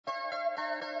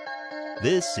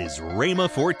This is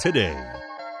Rhema for today.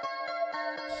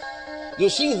 You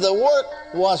see, the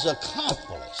work was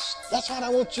accomplished. That's what I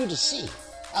want you to see.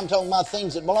 I'm talking about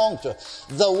things that belong to it.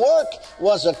 The work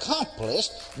was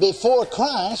accomplished before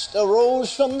Christ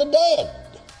arose from the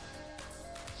dead.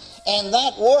 And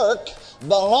that work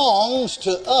belongs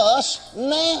to us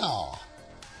now.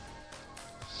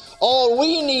 All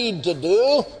we need to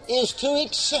do is to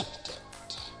accept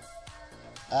it.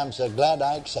 I'm so glad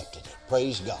I accepted it.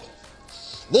 Praise God.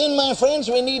 Then, my friends,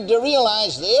 we need to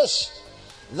realize this,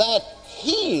 that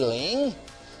healing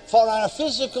for our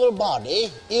physical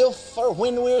body, if or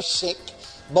when we're sick,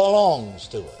 belongs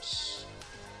to us.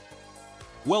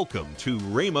 Welcome to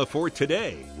Rhema for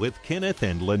Today with Kenneth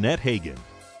and Lynette Hagin.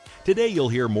 Today you'll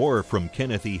hear more from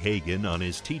Kenneth E. Hagin on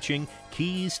his teaching,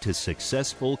 Keys to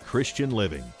Successful Christian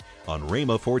Living, on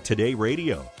Rhema for Today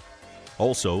Radio.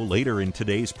 Also, later in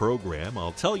today's program,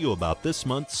 I'll tell you about this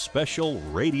month's special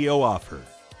radio offer.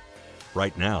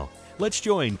 Right now, let's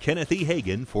join Kenneth E.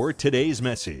 Hagin for today's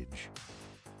message.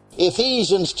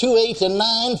 Ephesians 2:8 and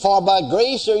 9, for by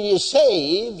grace are ye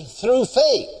saved through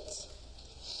faith,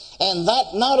 and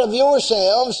that not of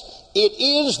yourselves, it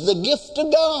is the gift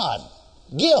of God.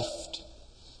 Gift.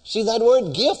 See that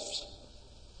word, gift?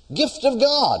 Gift of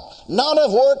God. Not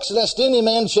of works, lest any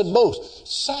man should boast.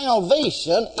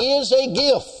 Salvation is a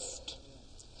gift.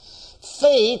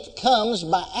 Faith comes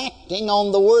by acting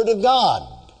on the Word of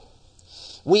God.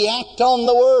 We act on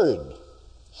the Word.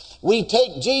 We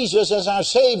take Jesus as our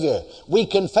Savior. We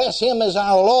confess Him as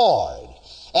our Lord.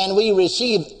 And we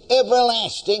receive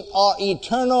everlasting or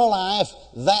eternal life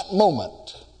that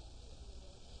moment.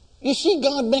 You see,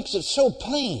 God makes it so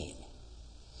plain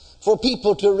for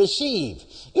people to receive.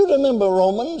 You remember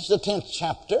Romans, the 10th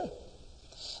chapter,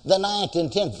 the 9th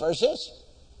and 10th verses,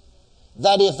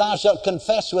 that if thou shalt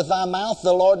confess with thy mouth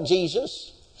the Lord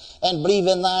Jesus, and believe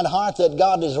in thine heart that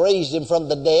God has raised Him from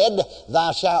the dead,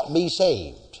 thou shalt be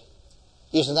saved.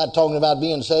 Isn't that talking about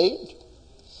being saved?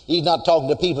 He's not talking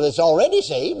to people that's already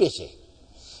saved, is He?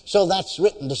 So that's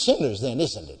written to sinners then,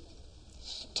 isn't it?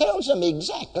 Tells them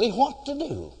exactly what to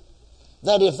do.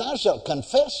 That if thou shalt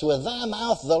confess with thy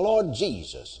mouth the Lord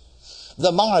Jesus,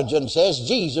 the margin says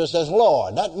Jesus as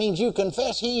Lord. That means you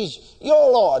confess He's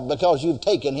your Lord because you've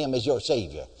taken Him as your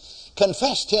Savior.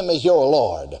 Confessed Him as your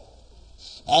Lord.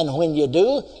 And when you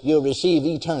do, you'll receive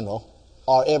eternal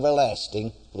or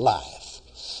everlasting life.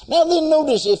 Now then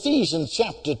notice Ephesians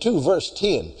chapter 2 verse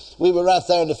 10. We were right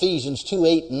there in Ephesians 2,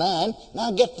 8, and 9.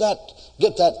 Now get that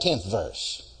 10th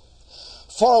verse.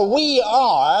 For we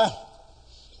are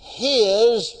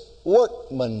His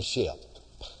workmanship,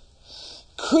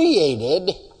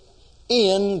 created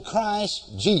in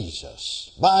Christ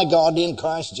Jesus. By God in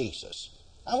Christ Jesus.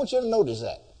 I want you to notice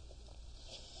that.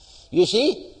 You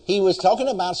see, he was talking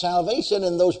about salvation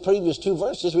in those previous two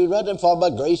verses. We read them, for by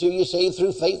grace are you saved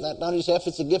through faith, that not of yourself,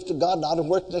 it's a gift of God, not of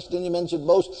works, lest any man should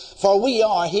boast. For we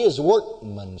are His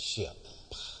workmanship.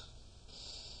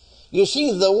 You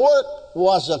see, the work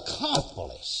was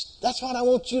accomplished. That's what I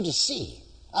want you to see.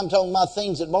 I'm talking about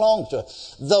things that belong to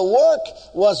it. The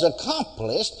work was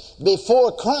accomplished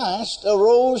before Christ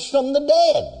arose from the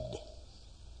dead.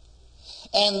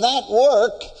 And that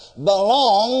work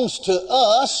belongs to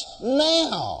us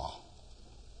now.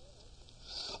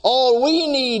 All we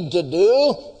need to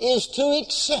do is to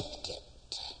accept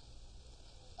it.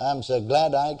 I'm so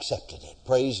glad I accepted it.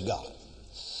 Praise God.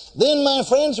 Then, my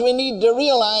friends, we need to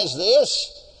realize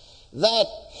this, that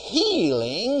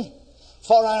healing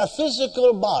for our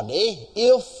physical body,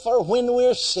 if or when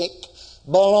we're sick,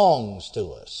 belongs to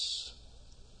us.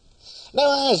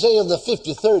 Now, Isaiah the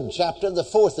 53rd chapter, the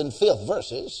 4th and 5th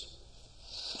verses.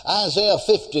 Isaiah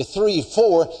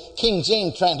 53:4, King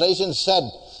James translation said,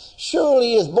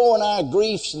 surely He hath borne our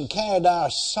griefs and carried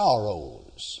our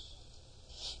sorrows.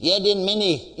 Yet in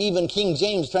many, even King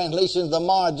James translations, the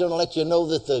margin will let you know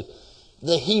that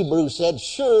the Hebrew said,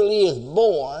 surely He hath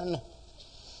borne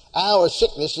our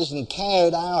sicknesses and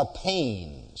carried our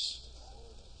pains.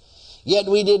 Yet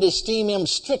we did esteem Him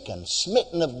stricken,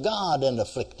 smitten of God, and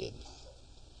afflicted.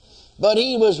 But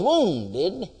He was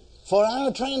wounded for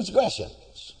our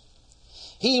transgressions.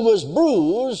 He was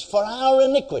bruised for our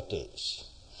iniquities.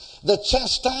 The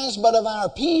chastisement of our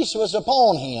peace was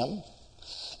upon Him,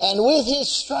 and with His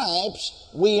stripes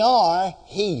we are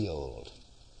healed.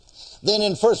 Then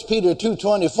in 1 Peter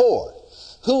 2:24,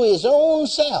 who His own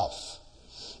self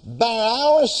bare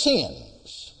our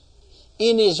sins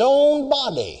in His own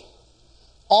body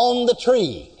on the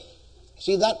tree.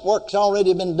 See, that work's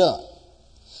already been done.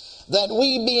 That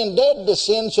we, being dead to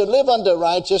sin, should live unto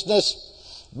righteousness,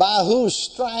 by whose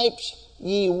stripes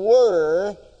ye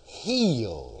were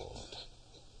healed.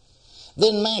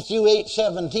 Then Matthew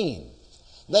 8:17,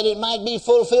 that it might be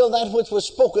fulfilled that which was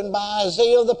spoken by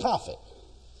Isaiah the prophet,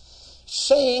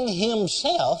 saying,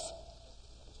 himself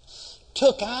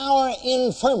took our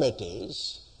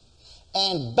infirmities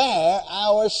and bare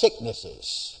our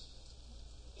sicknesses.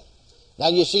 Now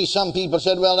you see, some people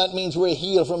said, well, that means we're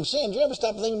healed from sin. Do you ever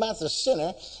stop and think about the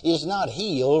sinner is not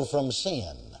healed from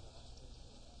sin?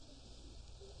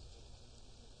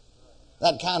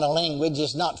 That kind of language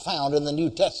is not found in the New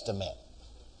Testament.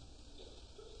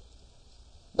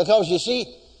 Because you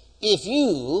see, if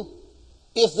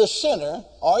the sinner,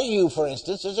 or you for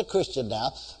instance, as a Christian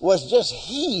now, was just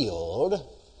healed,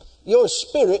 your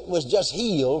spirit was just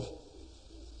healed,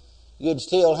 you'd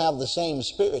still have the same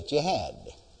spirit you had,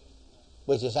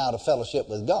 which is out of fellowship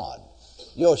with God.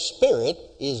 Your spirit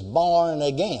is born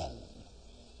again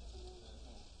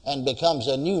and becomes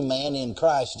a new man in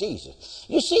Christ Jesus.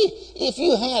 You see, if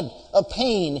you had a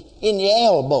pain in your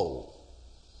elbow,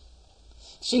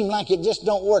 seemed like it just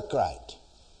don't work right,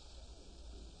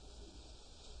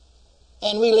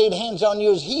 and we laid hands on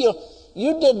you as healed,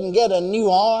 you didn't get a new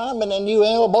arm and a new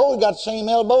elbow. You got the same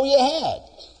elbow you had.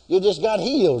 You just got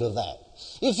healed of that.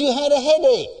 If you had a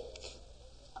headache,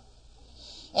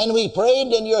 and we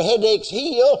prayed and your headache's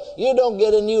healed, you don't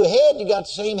get a new head. You got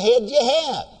the same head you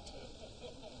had.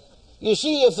 You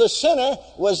see, if the sinner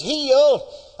was healed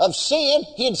of sin,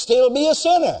 he'd still be a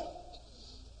sinner.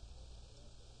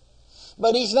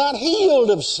 But he's not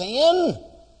healed of sin.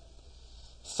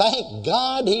 Thank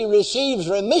God he receives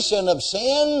remission of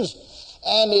sins,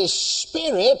 and his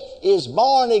spirit is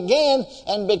born again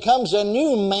and becomes a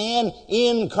new man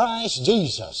in Christ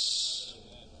Jesus.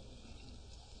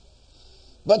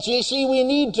 But you see, we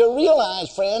need to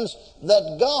realize, friends,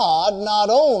 that God not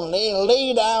only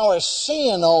laid our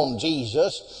sin on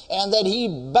Jesus and that he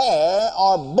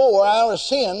bore our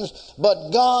sins, but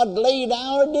God laid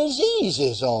our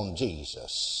diseases on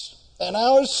Jesus and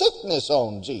our sickness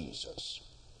on Jesus.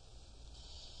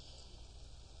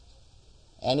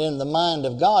 And in the mind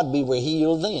of God, we were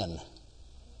healed then.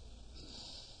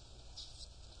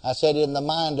 I said, in the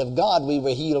mind of God, we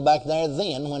were healed back there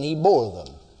then when he bore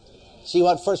them. See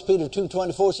what 1 Peter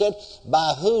 2:24 said?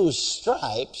 By whose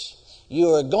stripes you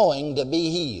are going to be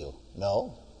healed.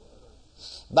 No.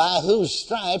 By whose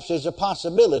stripes there's a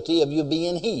possibility of you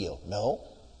being healed. No.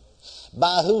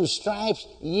 By whose stripes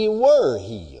ye were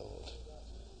healed.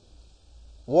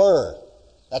 Were.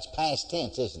 That's past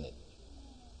tense, isn't it?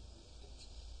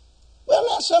 Well,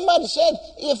 now somebody said,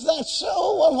 if that's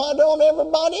so, well, why don't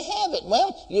everybody have it?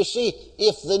 Well, you see,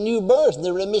 if the new birth and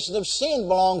the remission of sin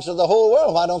belongs to the whole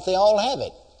world, why don't they all have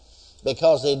it?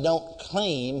 Because they don't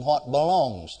claim what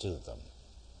belongs to them.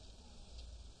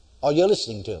 Are you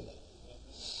listening to me?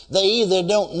 They either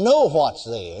don't know what's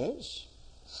theirs,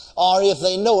 or if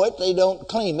they know it, they don't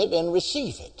claim it and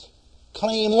receive it.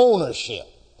 Claim ownership.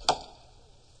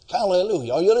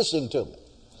 Hallelujah. Are you listening to me?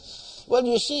 Well,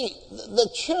 you see, the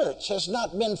church has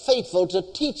not been faithful to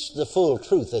teach the full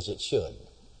truth as it should.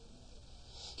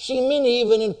 See, many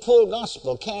even in full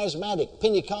gospel, charismatic,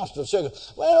 Pentecostal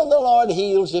circles, well, the Lord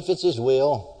heals if it's his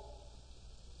will.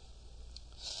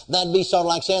 That'd be sort of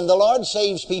like saying the Lord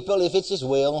saves people if it's his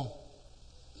will.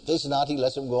 If it's not, he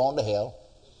lets them go on to hell.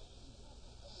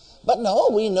 But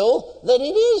no, we know that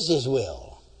it is his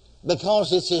will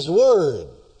because it's his word.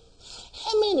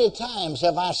 How many times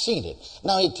have I seen it?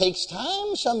 Now, it takes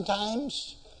time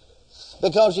sometimes.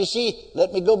 Because, you see,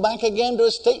 let me go back again to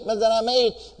a statement that I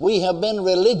made. We have been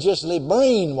religiously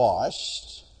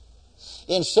brainwashed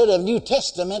instead of New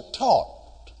Testament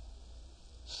taught.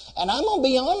 And I'm going to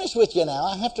be honest with you now.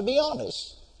 I have to be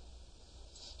honest.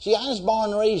 See, I was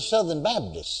born and raised Southern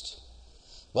Baptist.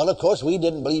 Well, of course, we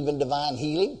didn't believe in divine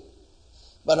healing.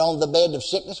 But on the bed of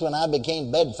sickness, when I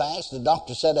became bedfast, the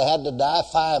doctor said I had to die,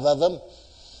 5 of them.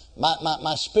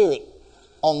 My spirit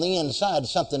on the inside,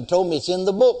 something told me it's in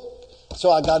the book.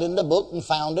 So I got in the book and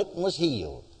found it and was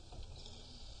healed.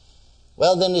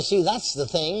 Well, then you see, that's the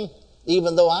thing.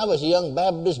 Even though I was a young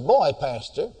Baptist boy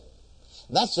pastor,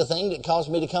 that's the thing that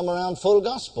caused me to come around full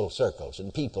gospel circles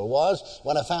and people was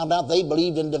when I found out they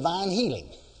believed in divine healing.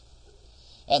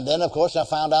 And then, of course, I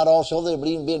found out also they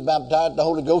believed in being baptized in the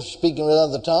Holy Ghost, speaking with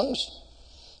other tongues.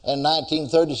 In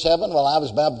 1937, while I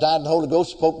was baptized in the Holy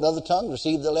Ghost, spoke in other tongues,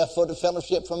 received the left-footed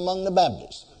fellowship from among the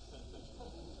Baptists.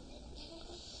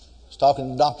 I was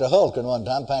talking to Dr. Hulkin one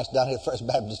time, pastor down here at First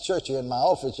Baptist Church here in my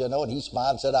office, you know, and he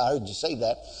smiled and said, I heard you say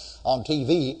that on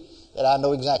TV, that I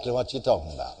know exactly what you're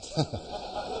talking about.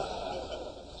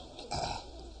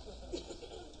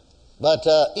 But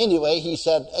anyway, he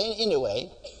said,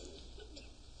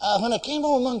 when I came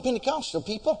over among Pentecostal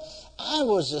people, I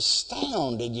was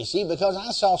astounded, you see, because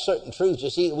I saw certain truths, you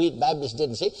see, that we Baptists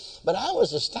didn't see. But I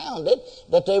was astounded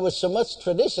that there was so much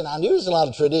tradition. I knew there was a lot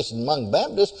of tradition among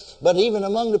Baptists, but even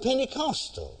among the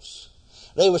Pentecostals,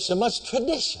 there was so much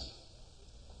tradition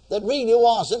that really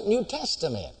wasn't New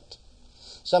Testament.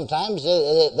 Sometimes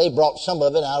they brought some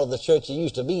of it out of the church they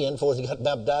used to be in before they got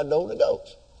baptized in the Holy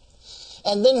Ghost.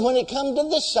 And then when it comes to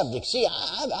this subject, see,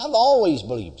 I've always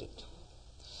believed it.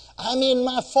 I'm in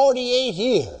my 48th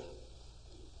year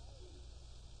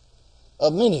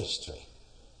of ministry.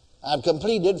 I've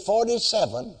completed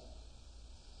 47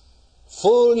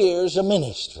 full years of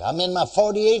ministry. I'm in my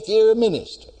 48th year of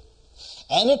ministry.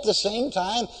 And at the same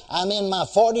time, I'm in my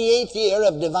 48th year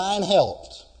of divine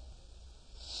health.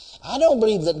 I don't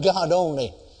believe that God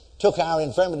only took our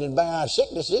infirmity and bare our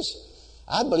sicknesses.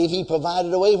 I believe He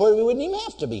provided a way where we wouldn't even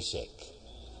have to be sick.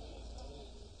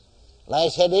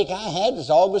 Last headache I had was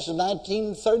August of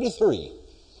 1933.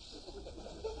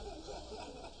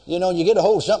 You know, you get a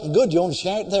hold of something good, you want to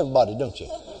share it with everybody, don't you?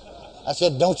 I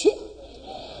said, don't you?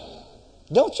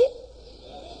 Don't you?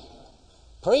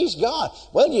 Praise God.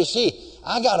 Well, you see,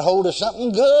 I got a hold of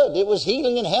something good. It was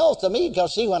healing and health to me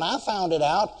because, see, when I found it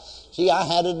out, see, I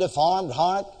had a deformed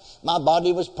heart. My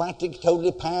body was practically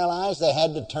totally paralyzed. They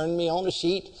had to turn me on a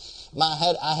sheet.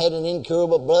 I had an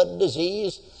incurable blood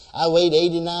disease. I weighed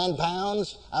 89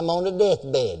 pounds. I'm on a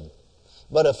deathbed.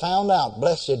 But I found out,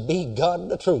 blessed be God,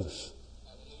 the truth,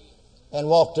 and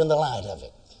walked in the light of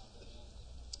it.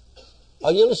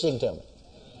 Are you listening to me?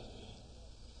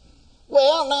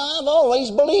 Well, now, I've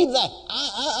always believed that.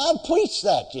 I've preached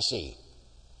that, you see.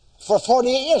 For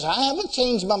 48 years, I haven't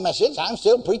changed my message. I'm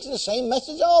still preaching the same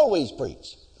message I always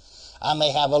preach. I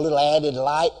may have a little added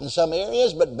light in some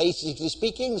areas, but basically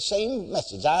speaking, the same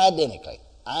message, identically.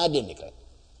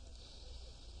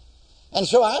 And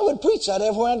so I would preach that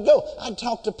everywhere I'd go. I'd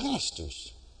talk to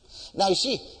pastors. Now, you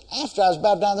see, after I was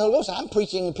baptized in the Holy Ghost, I'm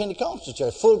preaching in Pentecostal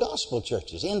church, full gospel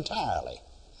churches, entirely,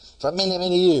 for many,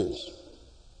 many years.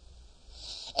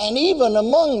 And even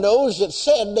among those that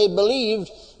said they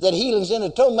believed that healing's in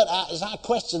atonement, as I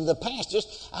questioned the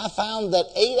pastors, I found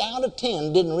that 8 out of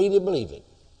 10 didn't really believe it.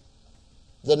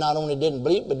 They not only didn't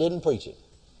believe it, but didn't preach it.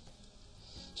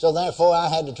 So therefore, I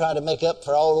had to try to make up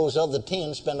for all those other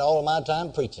 10, spend all of my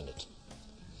time preaching it.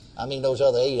 I mean, those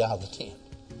other 8 out of the 10.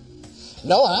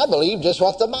 No, I believe just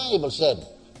what the Bible said.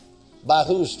 By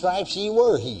whose stripes ye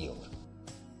were healed.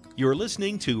 You're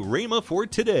listening to Rhema for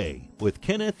Today with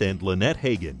Kenneth and Lynette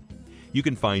Hagin. You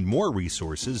can find more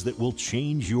resources that will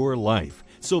change your life.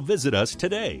 So visit us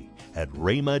today at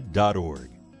rhema.org.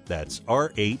 That's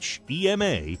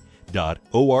RHEMA.org.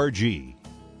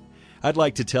 I'd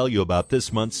like to tell you about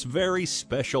this month's very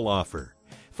special offer.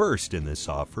 First in this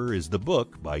offer is the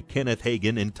book by Kenneth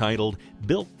Hagin entitled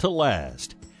Built to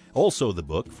Last. Also the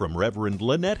book from Reverend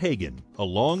Lynette Hagin,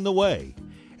 Along the Way,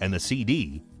 and the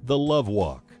CD, The Love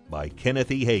Walk by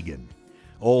Kenneth E. Hagin.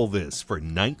 All this for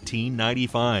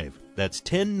 $19.95. That's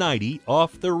 $10.90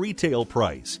 off the retail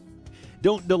price.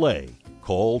 Don't delay.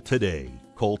 Call today.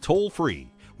 Call toll-free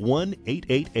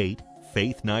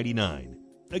 1-888-FAITH-99.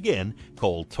 Again,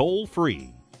 call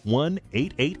toll-free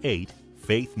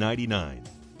 1-888-FAITH-99.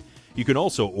 You can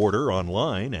also order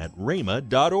online at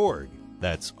rhema.org.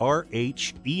 That's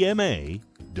RHEMA.org.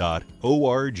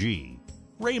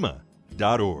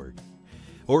 Rhema.org.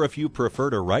 Or if you prefer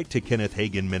to write to Kenneth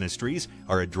Hagin Ministries,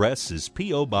 our address is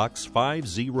P.O. Box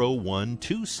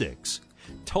 50126,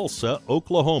 Tulsa,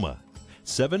 Oklahoma,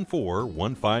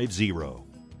 74150.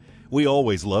 We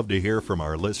always love to hear from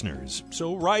our listeners,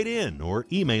 so write in or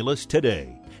email us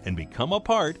today and become a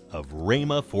part of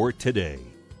Rhema for Today.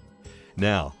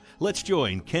 Now, let's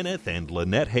join Kenneth and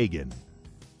Lynette Hagin.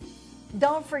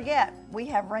 Don't forget, we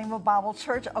have Rainbow Bible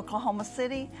Church, Oklahoma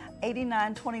City,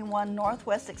 8921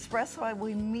 Northwest Expressway.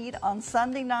 We meet on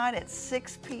Sunday night at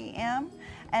 6 p.m.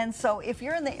 And so if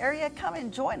you're in the area, come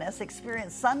and join us.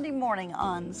 Experience Sunday morning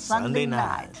on Sunday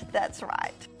night. That's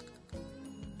right.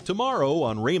 Tomorrow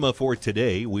on Rhema for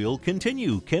Today, we'll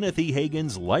continue Kenneth E.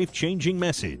 Hagin's life-changing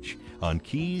message on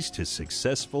keys to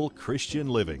successful Christian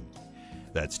living.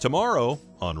 That's tomorrow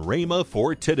on Rhema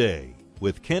for Today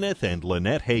with Kenneth and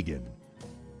Lynette Hagin.